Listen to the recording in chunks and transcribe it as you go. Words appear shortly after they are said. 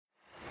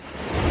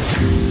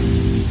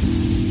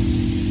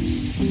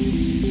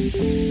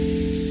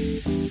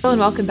Hello and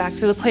welcome back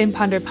to the Play and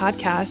Ponder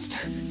podcast.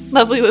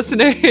 Lovely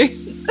listeners.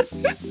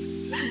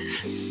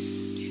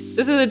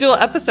 This is a dual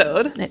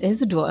episode. It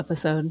is a dual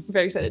episode. I'm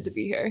very excited to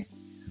be here.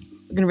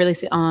 We're going to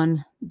release it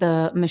on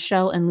the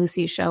Michelle and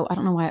Lucy show. I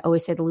don't know why I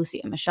always say the Lucy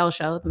and Michelle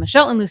show. The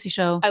Michelle and Lucy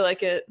show. I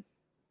like it.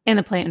 And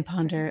the Play and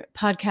Ponder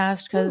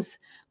podcast because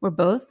we're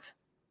both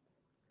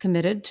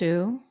committed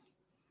to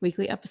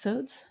weekly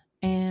episodes.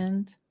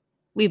 And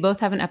we both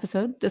have an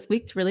episode this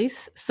week to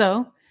release.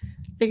 So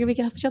figure we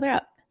can help each other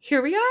out.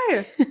 Here we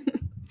are.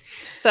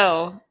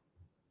 So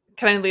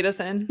can I lead us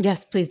in?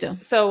 Yes, please do.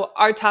 So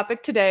our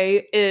topic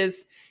today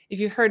is, if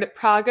you've heard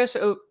progress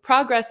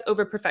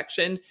over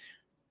perfection,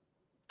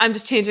 I'm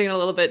just changing it a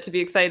little bit to be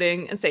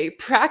exciting and say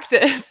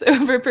practice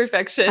over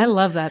perfection. I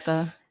love that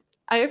though.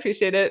 I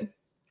appreciate it.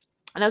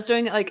 And I was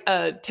doing like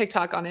a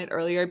TikTok on it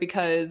earlier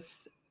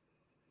because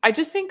I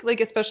just think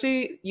like,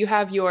 especially you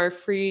have your is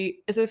it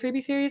a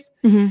freebie series?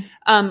 Mm-hmm.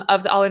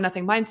 Of the all or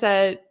nothing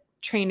mindset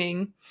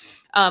training.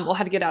 Well,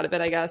 how to get out of it,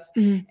 I guess.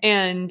 Mm-hmm.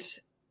 And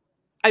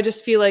I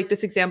just feel like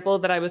this example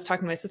that I was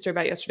talking to my sister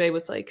about yesterday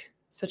was like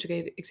such a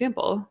good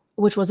example.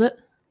 Which was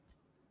it?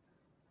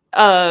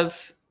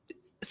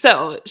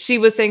 So she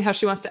was saying how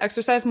she wants to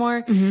exercise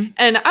more. Mm-hmm.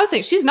 And I was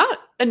saying she's not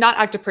a not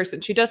active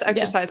person. She does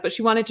exercise, but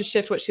she wanted to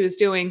shift what she was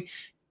doing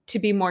to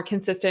be more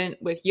consistent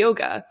with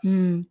yoga.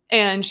 Mm.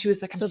 And she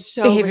was like, I'm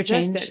so behavior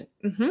resistant.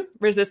 change.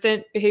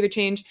 Resistant behavior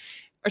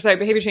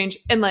change.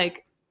 And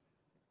like,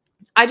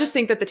 I just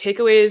think that the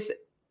takeaways,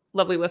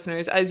 lovely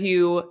listeners, as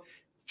you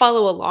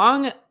follow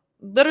along,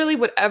 literally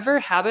whatever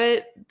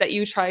habit that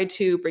you try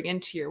to bring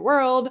into your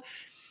world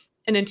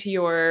and into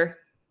your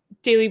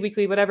daily,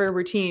 weekly, whatever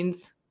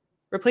routines,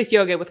 replace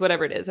yoga with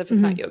whatever it is, if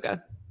it's not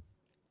yoga.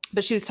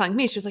 But she was telling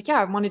me, she was like,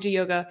 yeah, I want to do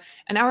yoga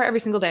an hour every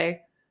single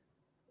day.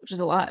 Which is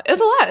a lot.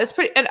 It's a lot. It's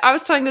pretty. And I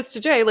was telling this to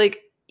Jay,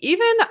 like,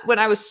 even when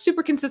I was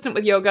super consistent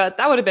with yoga,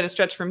 that would have been a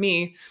stretch for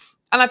me.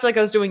 And I feel like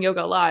I was doing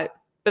yoga a lot,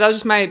 but that was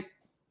just my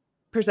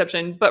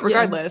perception. But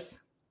regardless,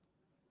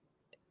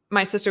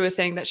 my sister was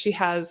saying that she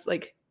has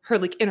like her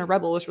like inner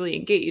rebel is really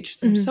engaged.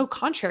 So I'm so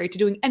contrary to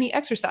doing any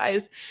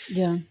exercise.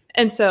 Yeah.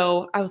 And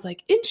so I was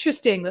like,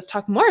 interesting. Let's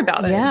talk more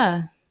about it.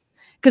 Yeah.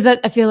 Because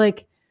I feel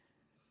like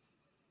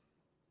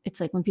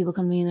it's like when people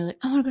come to me and they're like,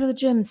 I want to go to the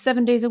gym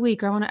 7 days a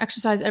week, or I want to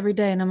exercise every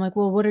day. And I'm like,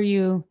 well, what are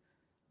you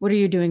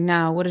doing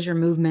now? What does your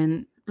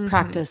movement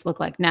practice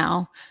look like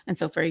now? And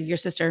so for your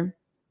sister,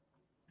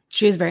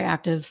 she is very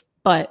active,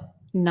 but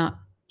not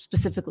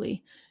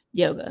specifically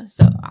yoga.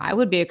 So I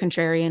would be a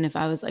contrarian if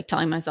I was like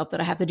telling myself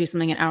that I have to do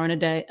something an hour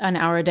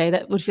a day.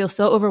 That would feel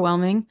so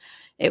overwhelming.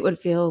 It would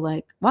feel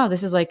like, wow,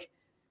 this is like,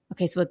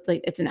 okay, so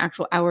it's an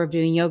actual hour of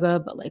doing yoga,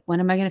 but like, when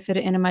am I going to fit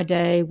it into my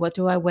day? What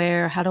do I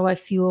wear? How do I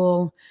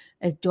fuel?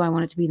 Do I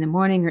want it to be in the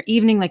morning or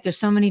evening? Like, there's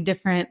so many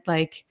different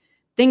like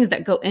things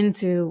that go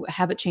into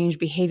habit change,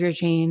 behavior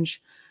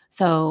change.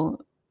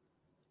 So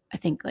I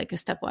think like a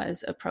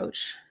stepwise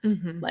approach,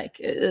 like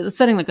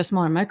setting like a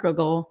smaller micro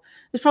goal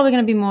is probably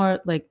going to be more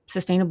like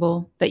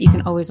sustainable, that you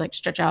can always like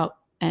stretch out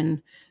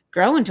and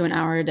grow into an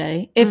hour a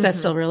day if that's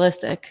still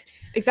realistic.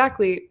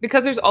 Exactly.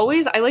 Because there's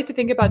always, I like to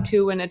think about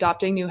too, when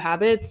adopting new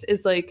habits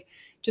is like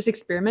just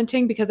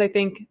experimenting, because I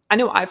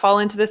know I fall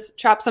into this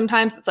trap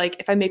sometimes. It's like,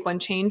 if I make one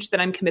change,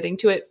 then I'm committing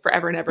to it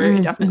forever and ever,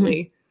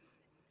 indefinitely.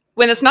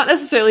 When it's not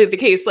necessarily the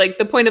case. Like,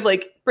 the point of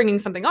like bringing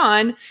something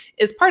on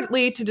is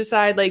partly to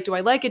decide like, do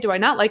I like it? Do I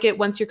not like it?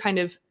 Once you're kind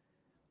of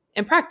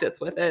in practice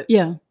with it.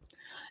 Yeah.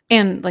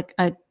 And like,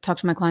 I talk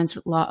to my clients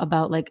a lot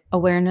about like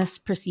awareness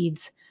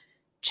precedes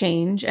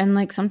change. And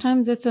like,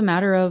 sometimes it's a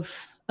matter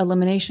of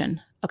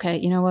elimination. Okay,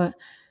 you know what?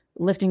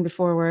 Lifting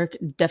before work,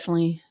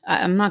 definitely.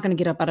 I'm not going to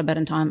get up out of bed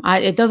in time.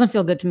 It doesn't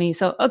feel good to me.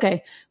 So,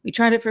 okay, we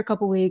tried it for a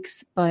couple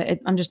weeks, but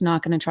I'm just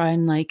not going to try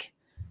and like,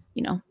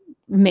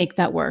 make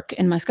that work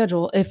in my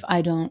schedule if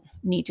I don't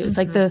need to. It's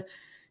like the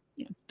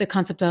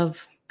concept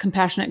of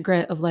compassionate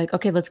grit of like,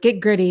 okay, let's get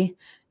gritty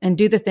and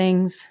do the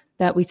things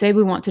that we say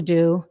we want to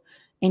do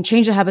and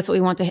change the habits that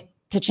we want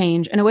to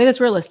change in a way that's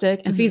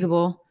realistic and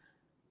feasible,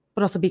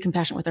 but also be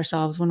compassionate with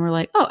ourselves when we're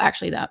like, oh,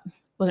 actually that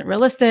wasn't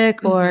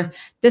realistic, or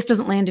this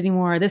doesn't land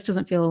anymore, or this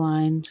doesn't feel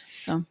aligned.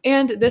 So,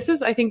 and this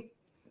is, I think,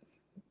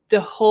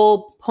 the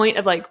whole point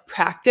of like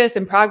practice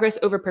and progress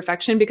over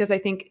perfection, because I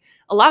think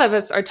a lot of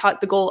us are taught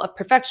the goal of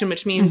perfection,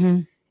 which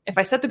means if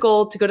I set the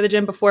goal to go to the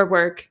gym before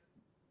work,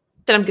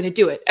 then I'm going to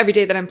do it every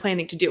day that I'm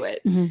planning to do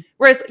it.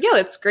 Whereas, yeah,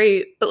 that's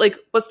great, but like,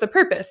 what's the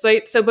purpose,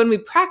 right? So when we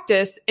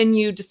practice and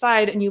you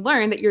decide and you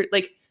learn that you're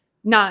like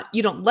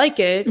you don't like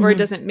it, or it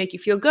doesn't make you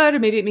feel good, or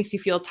maybe it makes you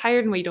feel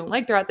tired and what you don't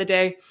like throughout the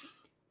day,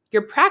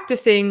 you're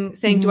practicing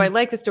saying, do I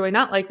like this? Do I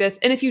not like this?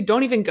 And if you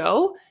don't even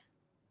go,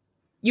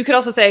 you could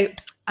also say,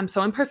 I'm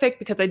so imperfect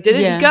because I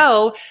didn't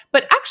go.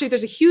 But actually,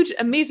 there's a huge,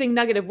 amazing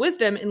nugget of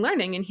wisdom in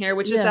learning in here,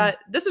 which is that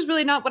this is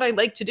really not what I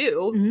like to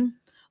do.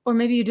 Or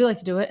maybe you do like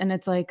to do it and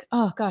it's like,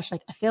 oh gosh,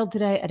 like I failed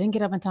today. I didn't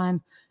get up on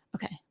time.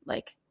 Okay,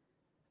 like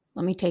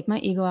let me take my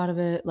ego out of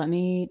it. Let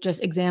me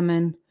just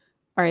examine.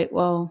 All right,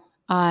 well,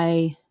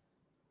 I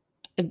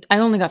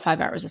only got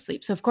 5 hours of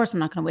sleep. So of course I'm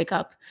not going to wake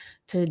up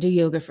to do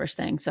yoga first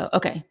thing. So,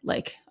 okay,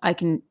 like I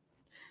can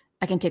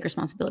I can take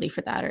responsibility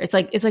for that. Or it's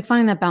like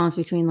finding that balance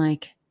between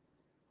like,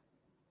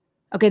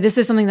 okay, this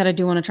is something that I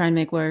do want to try and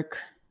make work,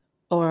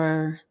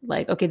 or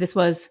like, okay,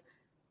 it's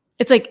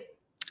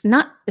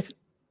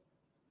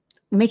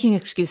making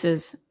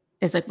excuses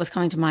is like what's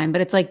coming to mind,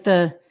 but it's like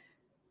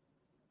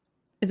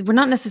we're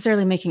not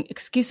necessarily making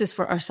excuses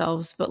for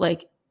ourselves, but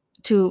like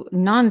to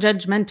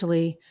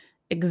non-judgmentally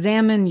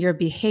examine your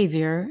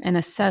behavior and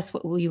assess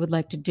what you would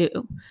like to do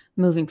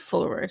moving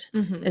forward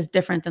is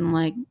different than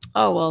like,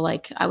 oh, well,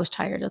 like I was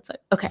tired. It's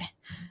like, okay,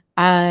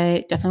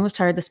 I definitely was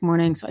tired this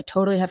morning. So I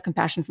totally have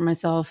compassion for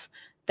myself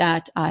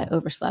that I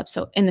overslept.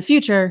 So in the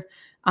future,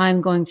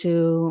 I'm going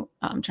to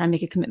try and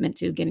make a commitment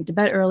to getting to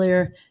bed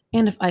earlier.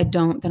 And if I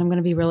don't, then I'm going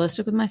to be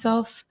realistic with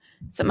myself,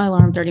 set my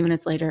alarm 30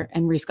 minutes later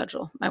and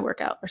reschedule my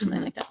workout or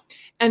something like that.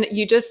 And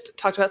you just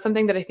talked about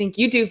something that I think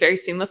you do very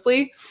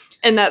seamlessly.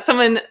 And that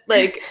someone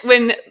like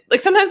when,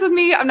 like sometimes with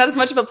me, I'm not as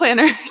much of a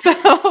planner.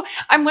 So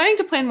I'm learning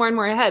to plan more and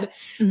more ahead,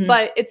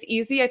 but it's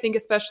easy. I think,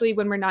 especially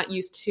when we're not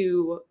used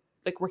to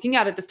like working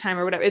out at this time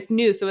or whatever, it's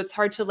new. So it's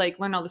hard to like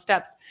learn all the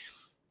steps.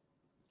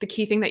 The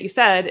key thing that you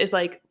said is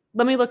like,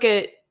 let me look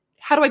at,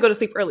 how do I go to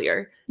sleep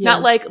earlier? Yeah.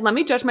 Not like, let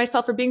me judge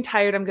myself for being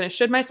tired. I'm going to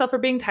should myself for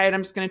being tired.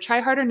 I'm just going to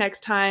try harder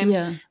next time.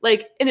 Yeah.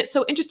 Like, and it's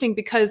so interesting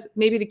because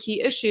maybe the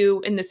key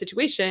issue in this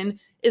situation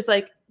is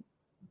like,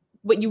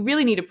 what you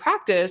really need to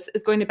practice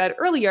is going to bed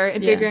earlier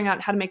and figuring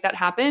out how to make that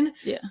happen.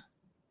 Yeah.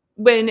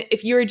 When,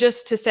 if you were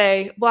just to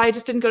say, well, I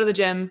just didn't go to the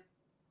gym,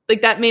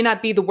 like that may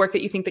not be the work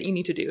that you think that you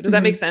need to do. Does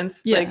that make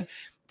sense? Yeah. Like,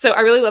 so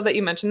I really love that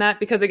you mentioned that,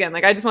 because again,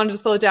 like I just wanted to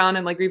slow it down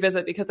and like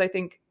revisit, because I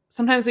think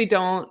sometimes we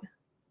don't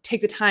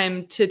take the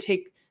time to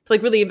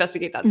like really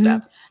investigate that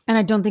step. And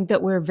I don't think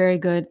that we're very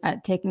good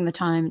at taking the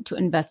time to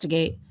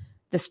investigate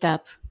the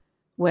step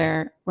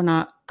where we're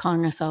not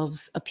calling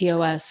ourselves a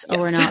POS or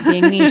we're not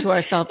being mean to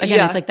ourselves.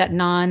 Again, it's like that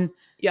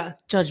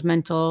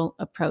non-judgmental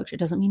approach. It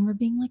doesn't mean we're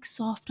being like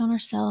soft on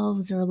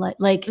ourselves or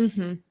like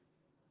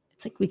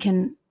it's like we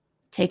can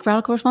take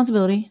radical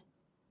responsibility,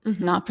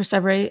 not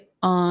perseverate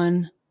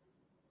on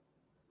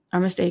our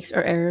mistakes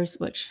or errors,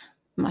 which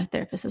my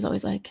therapist is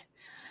always like,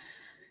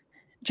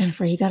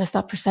 Jennifer, you got to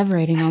stop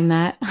perseverating on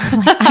that.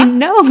 I'm like, I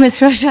know,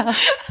 Miss Russia.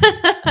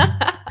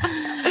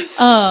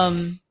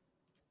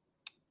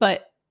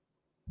 But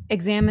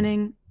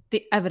examining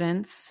the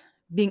evidence,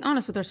 being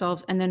honest with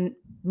ourselves, and then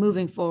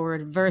moving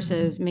forward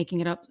versus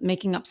making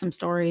up some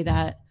story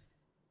that,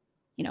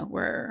 you know,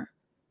 we're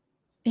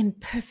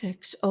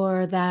imperfect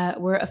or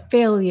that we're a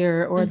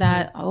failure or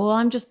that, oh,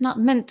 I'm just not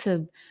meant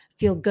to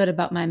feel good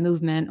about my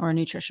movement or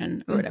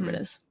nutrition or whatever it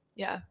is.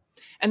 Yeah.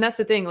 And that's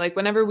the thing. Like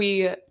whenever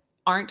we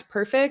aren't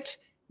perfect,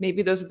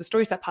 maybe those are the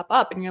stories that pop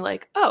up and you're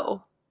like,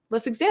 oh,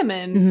 let's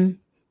examine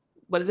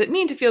what does it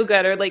mean to feel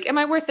good, or like, am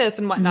I worth this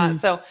and whatnot?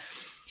 So,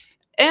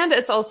 and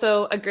it's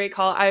also a great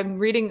call. I'm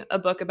reading a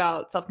book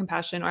about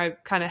self-compassion, or I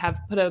kind of have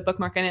put a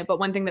bookmark in it. But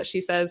one thing that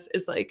she says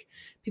is like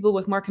people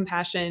with more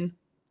compassion,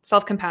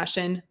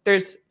 self-compassion,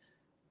 there's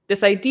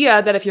this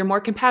idea that if you're more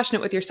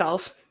compassionate with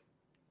yourself,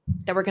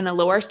 that we're going to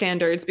lower our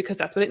standards because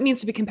that's what it means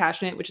to be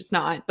compassionate, which it's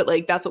not, but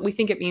like, that's what we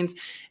think it means.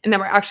 And then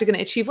we're actually going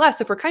to achieve less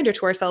if we're kinder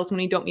to ourselves when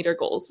we don't meet our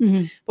goals.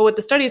 But what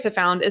the studies have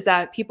found is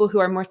that people who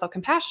are more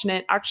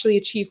self-compassionate actually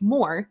achieve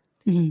more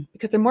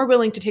because they're more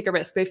willing to take a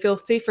risk. They feel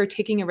safer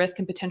taking a risk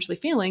and potentially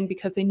failing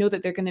because they know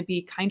that they're going to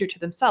be kinder to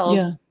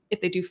themselves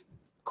if they do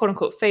quote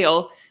unquote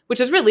fail, which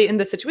is really in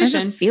this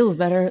situation. It just feels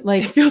better.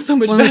 Like it feels so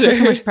much when better. We put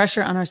so much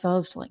pressure on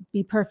ourselves to like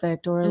be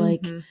perfect or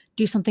like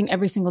do something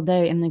every single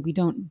day, and like we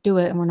don't do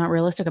it and we're not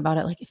realistic about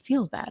it. Like it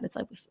feels bad. It's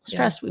like we feel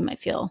stressed. We might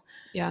feel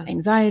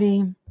anxiety.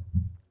 And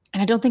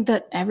I don't think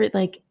that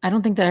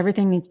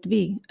everything needs to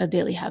be a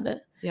daily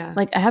habit. Yeah.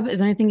 Like a habit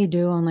is anything you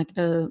do on like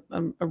a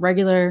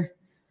regular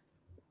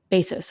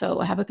basis. So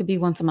a habit could be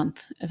once a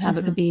month. A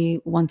habit could be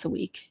once a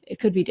week. It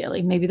could be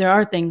daily. Maybe there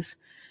are things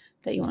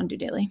that you want to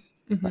do daily.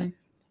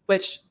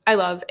 Which I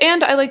love.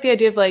 And I like the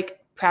idea of like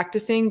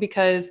practicing,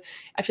 because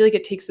I feel like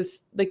it takes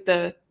this like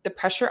the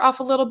pressure off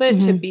a little bit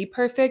to be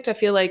perfect. I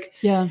feel like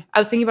I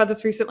was thinking about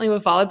this recently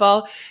with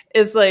volleyball,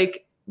 is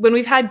like when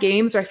we've had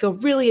games where I feel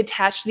really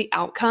attached to the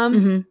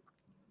outcome,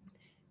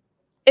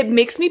 it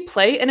makes me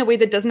play in a way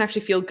that doesn't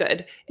actually feel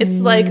good. It's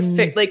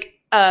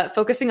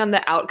focusing on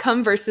the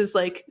outcome versus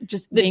like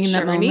just the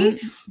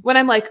journey. When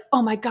I'm like,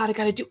 oh my God, I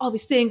got to do all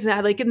these things. And I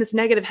like in this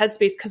negative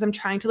headspace because I'm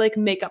trying to like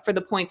make up for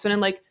the points. When I'm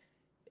like,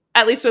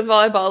 at least with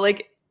volleyball,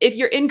 like if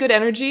you're in good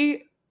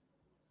energy,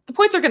 the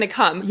points are going to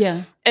come.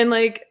 Yeah. And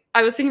like,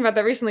 I was thinking about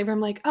that recently where I'm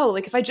like, oh,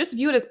 like if I just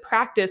view it as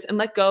practice and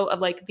let go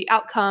of like the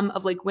outcome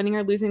of like winning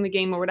or losing the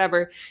game or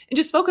whatever, and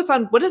just focus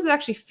on what does it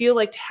actually feel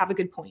like to have a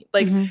good point?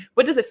 Like,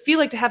 what does it feel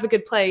like to have a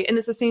good play? And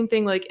it's the same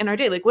thing like in our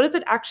day. Like, what does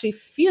it actually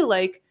feel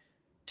like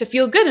to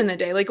feel good in the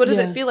day? Like, what does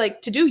it feel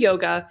like to do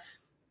yoga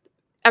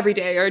every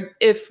day? Or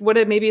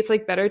maybe it's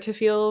like better to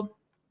feel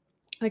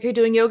like you're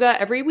doing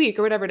yoga every week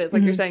or whatever it is,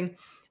 like you're saying.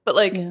 But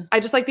like,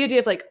 I just like the idea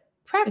of like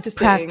practicing. It's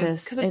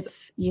practice.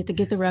 It's you have to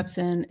get the reps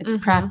in. It's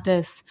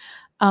practice.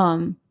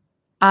 I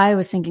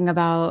was thinking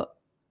about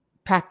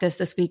practice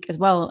this week as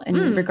well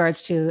in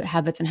regards to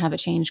habits and habit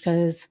change,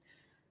 because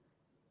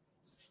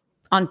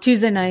on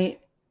Tuesday night,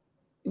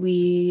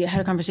 we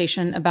had a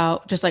conversation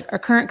about just like our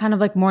current kind of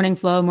like morning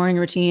flow, morning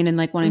routine, and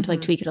like wanting to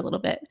like tweak it a little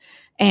bit.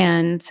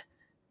 And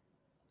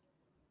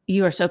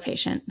you are so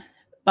patient,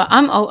 but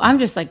I'm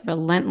just like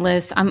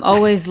relentless. I'm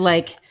always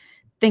like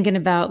thinking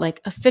about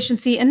like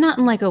efficiency, and not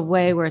in like a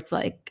way where it's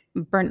like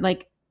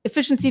like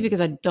efficiency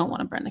because I don't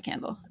want to burn the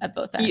candle at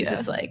both ends. Yeah.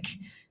 It's like,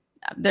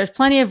 there's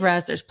plenty of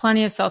rest. There's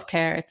plenty of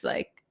self-care. It's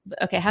like,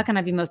 okay, how can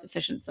I be most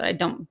efficient so I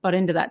don't butt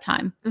into that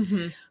time?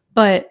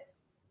 But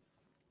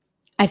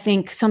I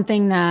think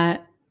something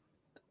that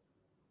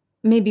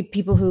maybe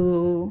people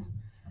who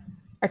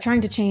are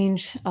trying to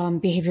change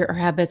behavior or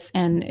habits,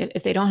 and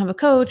if they don't have a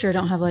coach or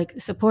don't have like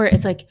support,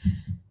 it's like,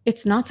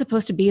 it's not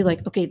supposed to be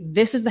like, okay,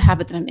 this is the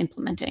habit that I'm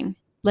implementing.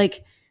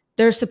 Like,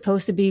 there's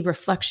supposed to be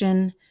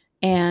reflection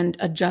and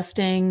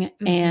adjusting,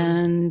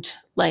 and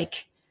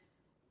like,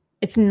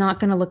 it's not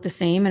going to look the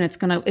same, and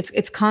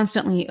it's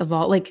constantly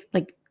evolve.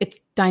 Like it's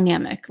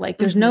dynamic. Like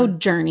there's no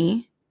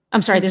journey.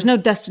 I'm sorry, there's no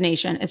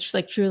destination. It's just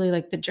like truly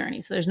like the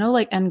journey. So there's no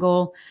like end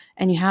goal,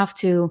 and you have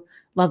to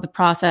love the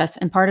process.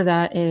 And part of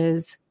that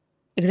is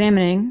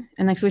examining.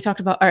 And like, so we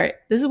talked about, all right,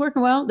 this is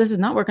working well. This is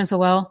not working so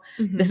well.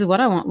 This is what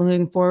I want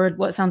moving forward.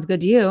 What sounds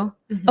good to you?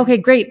 Okay,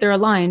 great. They're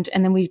aligned.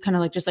 And then we kind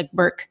of like just like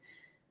work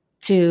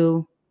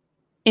to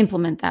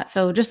implement that.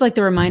 So just like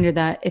the reminder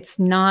that it's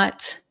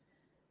not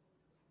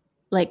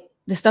like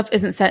the stuff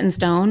isn't set in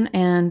stone,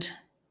 and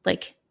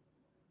like,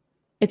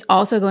 it's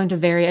also going to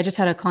vary. I just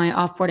had a client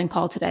offboarding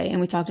call today, and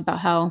we talked about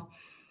how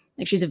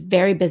like she's a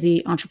very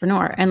busy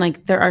entrepreneur, and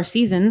like there are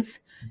seasons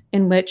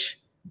in which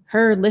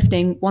her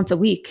lifting once a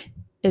week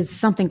is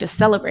something to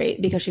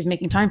celebrate because she's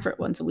making time for it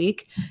once a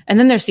week. And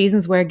then there's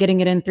seasons where getting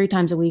it in 3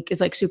 times a week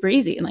is like super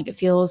easy, and like it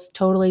feels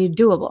totally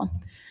doable.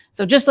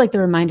 So just like the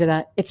reminder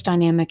that it's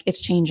dynamic, it's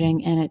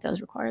changing, and it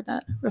does require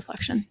that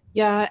reflection.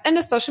 Yeah. And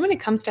especially when it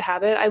comes to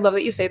habit, I love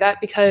that you say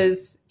that,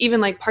 because even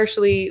like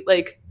partially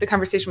like the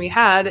conversation we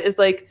had is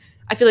like,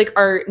 I feel like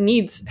our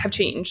needs have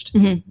changed.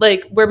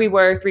 Like where we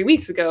were 3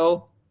 weeks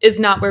ago is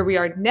not where we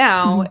are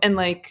now. And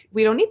like,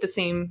 we don't need the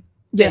same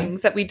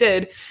things that we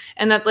did.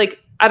 And that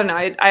like, I don't know,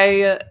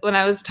 I when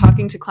I was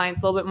talking to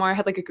clients a little bit more, I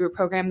had like a group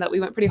program that we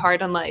went pretty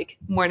hard on like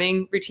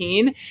morning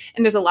routine.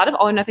 And there's a lot of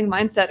all or nothing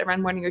mindset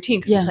around morning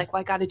routine. Cause it's like, well,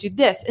 I got to do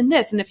this and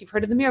this. And if you've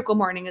heard of the Miracle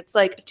Morning, it's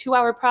like a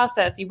 2-hour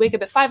process. You wake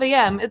up at 5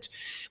 a.m.,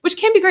 which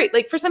can be great.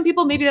 Like for some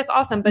people, maybe that's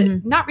awesome, but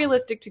not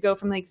realistic to go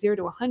from like 0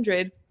 to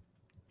 100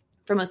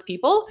 for most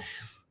people.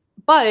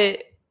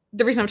 But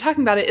the reason I'm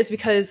talking about it is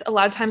because a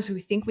lot of times we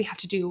think we have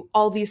to do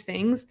all these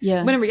things.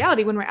 When in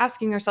reality, when we're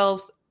asking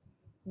ourselves,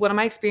 what am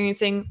I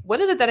experiencing? What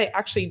is it that I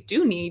actually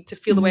do need to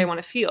feel the way I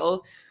want to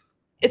feel?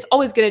 It's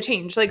always going to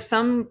change. Like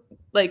some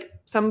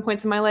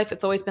points in my life,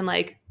 it's always been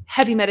like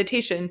heavy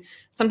meditation.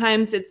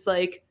 Sometimes it's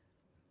like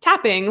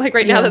tapping, like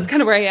right now, that's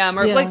kind of where I am,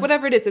 or like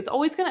whatever it is. It's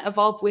always going to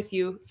evolve with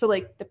you. So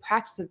like the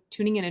practice of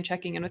tuning in and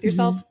checking in with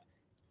yourself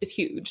is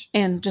huge.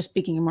 And just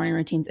speaking of morning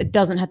routines, it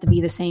doesn't have to be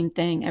the same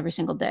thing every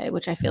single day,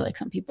 which I feel like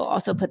some people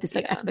also put this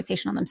like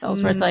expectation on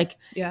themselves where it's like,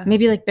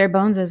 maybe like bare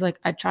bones is like,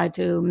 I try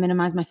to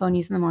minimize my phone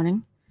use in the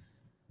morning,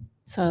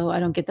 so I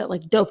don't get that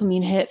like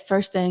dopamine hit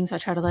first thing. So I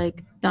try to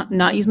like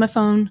not use my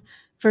phone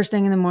first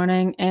thing in the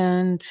morning.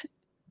 And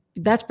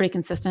that's pretty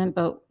consistent.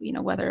 But you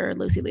know, whether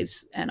Lucy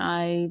leaves and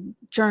I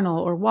journal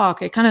or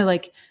walk, it kind of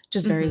like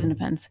just varies and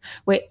depends.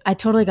 Wait, I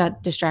totally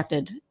got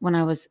distracted when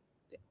I want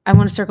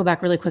to circle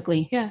back really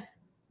quickly.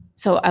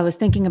 So I was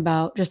thinking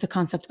about just the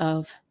concept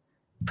of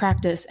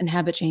practice and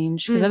habit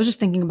change, because I was just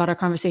thinking about our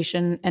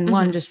conversation, and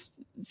one, just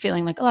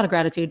feeling like a lot of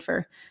gratitude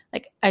for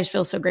like, I just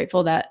feel so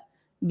grateful that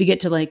we get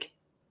to like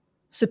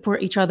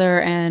support each other,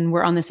 and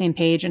we're on the same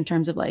page in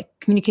terms of like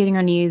communicating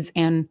our needs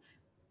and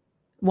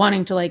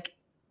wanting to like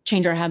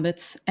change our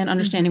habits and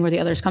understanding where the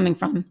other is coming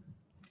from.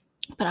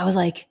 But I was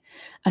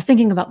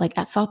thinking about like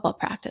at softball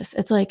practice,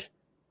 it's like,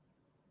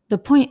 the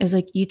point is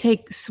like, you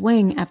take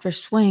swing after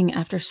swing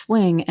after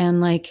swing, and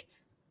like,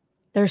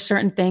 there are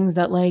certain things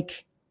that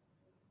like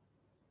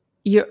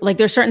you're like,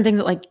 there's certain things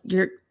that like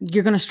you're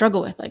going to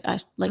struggle with. Like I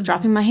like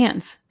dropping my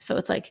hands. So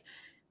it's like,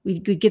 we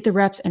get the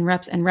reps and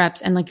reps and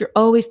reps, and like, you're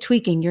always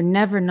tweaking. You're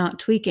never not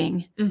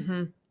tweaking.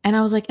 And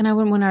I was like,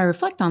 and when I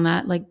reflect on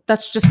that, like,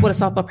 that's just what a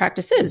softball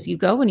practice is. You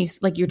go and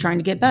you're trying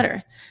to get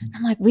better. And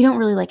I'm like, we don't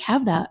really like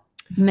have that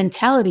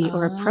mentality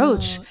or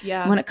approach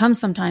when it comes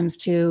sometimes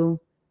to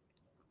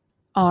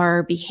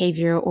our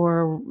behavior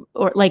or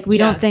like, we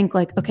don't think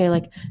like, okay,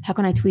 like how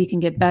can I tweak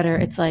and get better?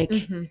 It's like,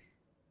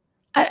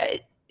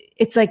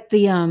 it's like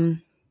the,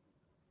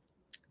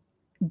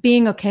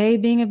 being okay,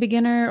 being a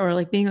beginner, or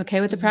like being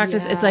okay with the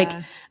practice. It's like,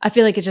 I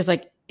feel like it's just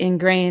like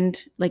ingrained,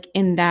 like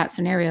in that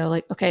scenario,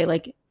 like, okay,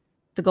 like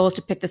the goal is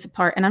to pick this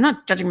apart, and I'm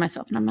not judging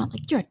myself, and I'm not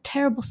like, you're a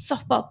terrible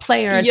softball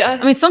player.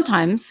 I mean,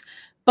 sometimes,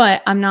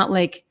 but I'm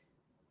like,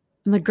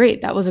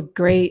 great. That was a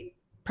great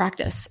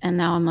practice. And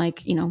now I'm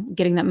like, you know,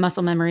 getting that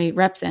muscle memory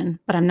reps in,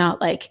 but I'm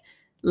not like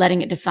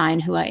letting it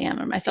define who I am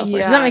or myself.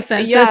 Does that make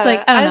sense? So it's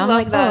like, I don't know.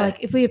 I'm like, that. Oh,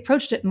 like if we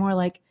approached it more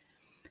like,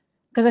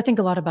 because I think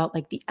a lot about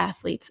like the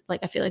athletes,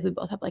 like I feel like we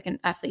both have like an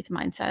athlete's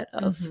mindset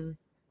of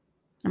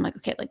I'm like,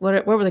 okay, like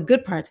what were the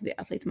good parts of the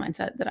athlete's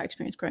mindset that I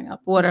experienced growing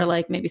up? What are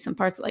like maybe some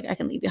parts that like I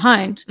can leave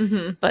behind?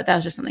 But that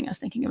was just something I was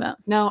thinking about.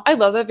 No, I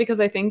love that because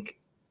I think,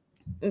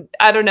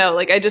 I don't know,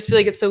 like I just feel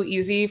like it's so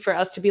easy for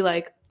us to be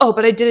like, oh,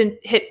 but I didn't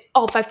hit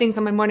all 5 things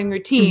on my morning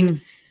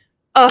routine.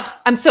 Oh,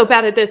 I'm so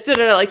bad at this.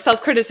 Like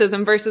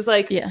self-criticism versus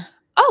like,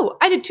 oh,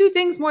 I did 2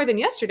 things more than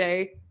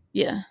yesterday.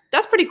 Yeah.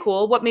 That's pretty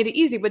cool. What made it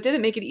easy? What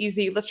didn't make it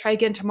easy? Let's try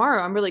again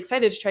tomorrow. I'm really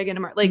excited to try again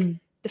tomorrow. Like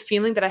the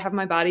feeling that I have in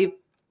my body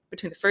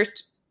between the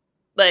first,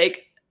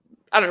 like,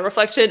 I don't know,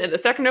 reflection and the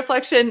second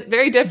reflection,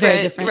 very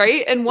different.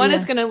 Right? And one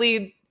is going to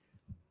lead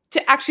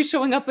to actually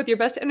showing up with your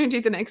best energy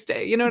the next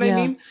day. You know what I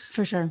mean?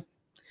 For sure.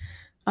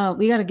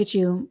 We got to get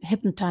you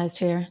hypnotized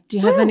here. Do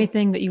you have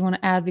anything that you want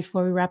to add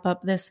before we wrap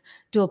up this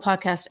dual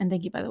podcast? And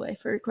thank you, by the way,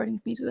 for recording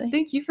with me today.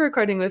 Thank you for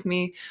recording with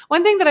me.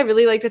 One thing that I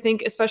really like to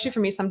think, especially for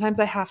me,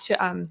 sometimes I have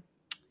to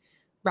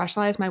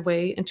rationalize my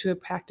way into a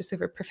practice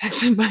over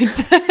perfection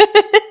mindset.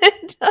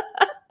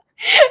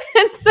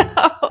 And so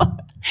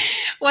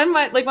one of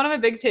my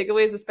big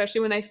takeaways,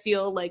 especially when I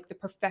feel like the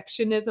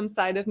perfectionism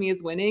side of me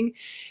is winning,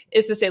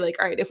 is to say like,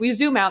 all right, if we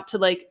zoom out to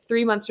like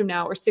 3 months from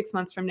now or 6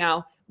 months from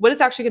now, what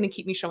is actually going to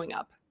keep me showing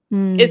up?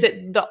 Is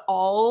it the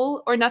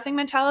all or nothing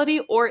mentality,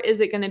 or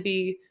is it going to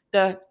be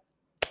the,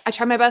 I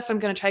try my best, I'm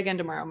going to try again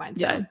tomorrow mindset?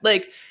 Yeah.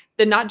 Like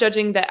the not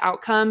judging the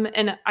outcome.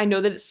 And I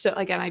know that it's so,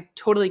 again, I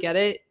totally get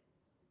it.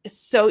 It's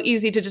so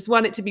easy to just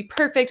want it to be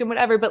perfect and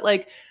whatever. But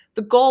like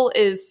the goal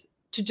is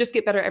to just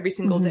get better every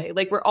single day.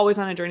 Like we're always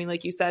on a journey,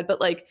 like you said,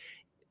 but like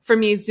for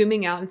me,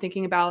 zooming out and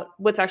thinking about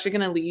what's actually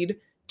going to lead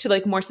to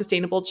like more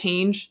sustainable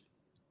change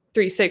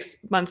 3, 6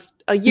 months,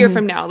 a year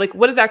from now, like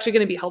what is actually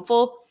going to be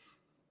helpful?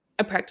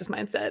 A practice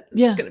mindset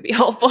is going to be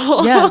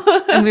helpful.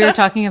 And we were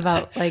talking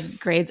about like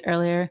grades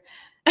earlier.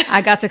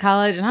 I got to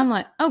college and I'm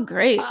like, oh,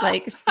 great.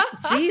 Like,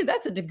 see,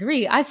 that's a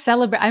degree. I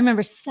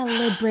remember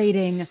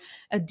celebrating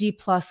a D+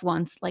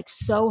 once, like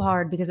so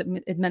hard because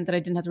it meant that I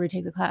didn't have to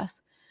retake the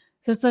class.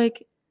 So it's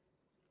like,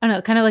 I don't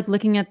know, kind of like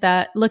looking at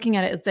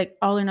it, it's like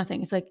all or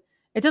nothing. It's like,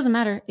 it doesn't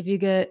matter if you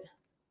get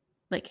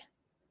like,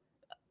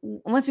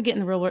 once we get in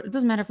the real world, it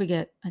doesn't matter if we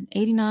get an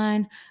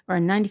 89 or a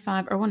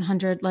 95 or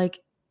 100, like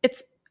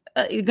it's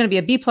going to be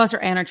a B+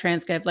 or an or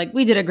transcript. Like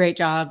we did a great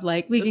job.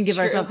 Like we can give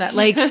ourselves that,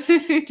 like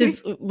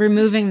just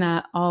removing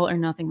that all or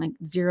nothing, like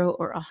 0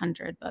 or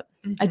 100. But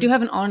I do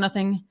have an all or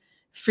nothing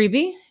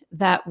freebie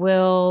that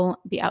will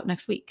be out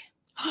next week.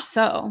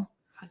 So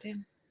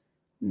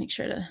make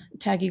sure to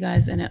tag you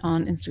guys in it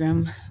on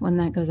Instagram when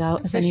that goes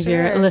out. If any of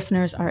your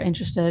listeners are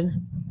interested.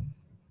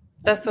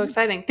 That's so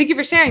exciting. Thank you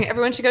for sharing.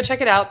 Everyone should go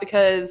check it out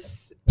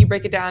because you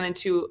break it down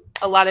into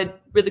a lot of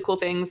really cool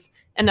things.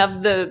 And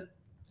of the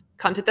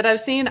content that I've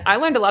seen, I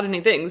learned a lot of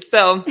new things.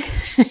 So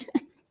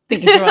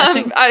thank you for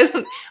watching.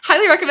 I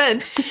highly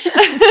recommend.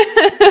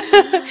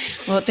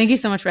 Well, thank you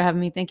so much for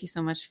having me. Thank you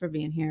so much for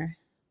being here.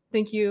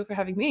 Thank you for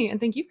having me.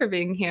 And thank you for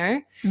being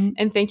here.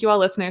 And thank you all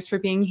listeners for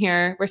being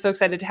here. We're so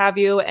excited to have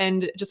you.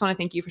 And just want to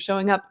thank you for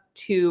showing up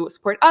to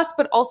support us,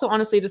 but also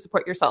honestly to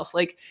support yourself.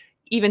 Like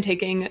even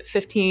taking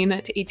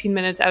 15 to 18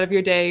 minutes out of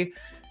your day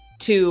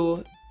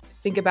to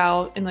think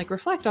about and like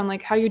reflect on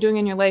like how you're doing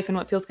in your life and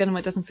what feels good and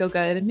what doesn't feel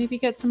good, and maybe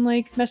get some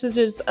like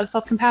messages of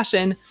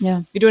self-compassion.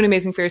 Yeah. You're doing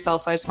amazing for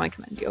yourself. So I just want to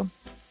commend you.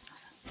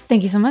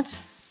 Thank you so much.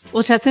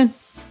 We'll chat soon.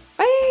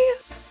 Bye.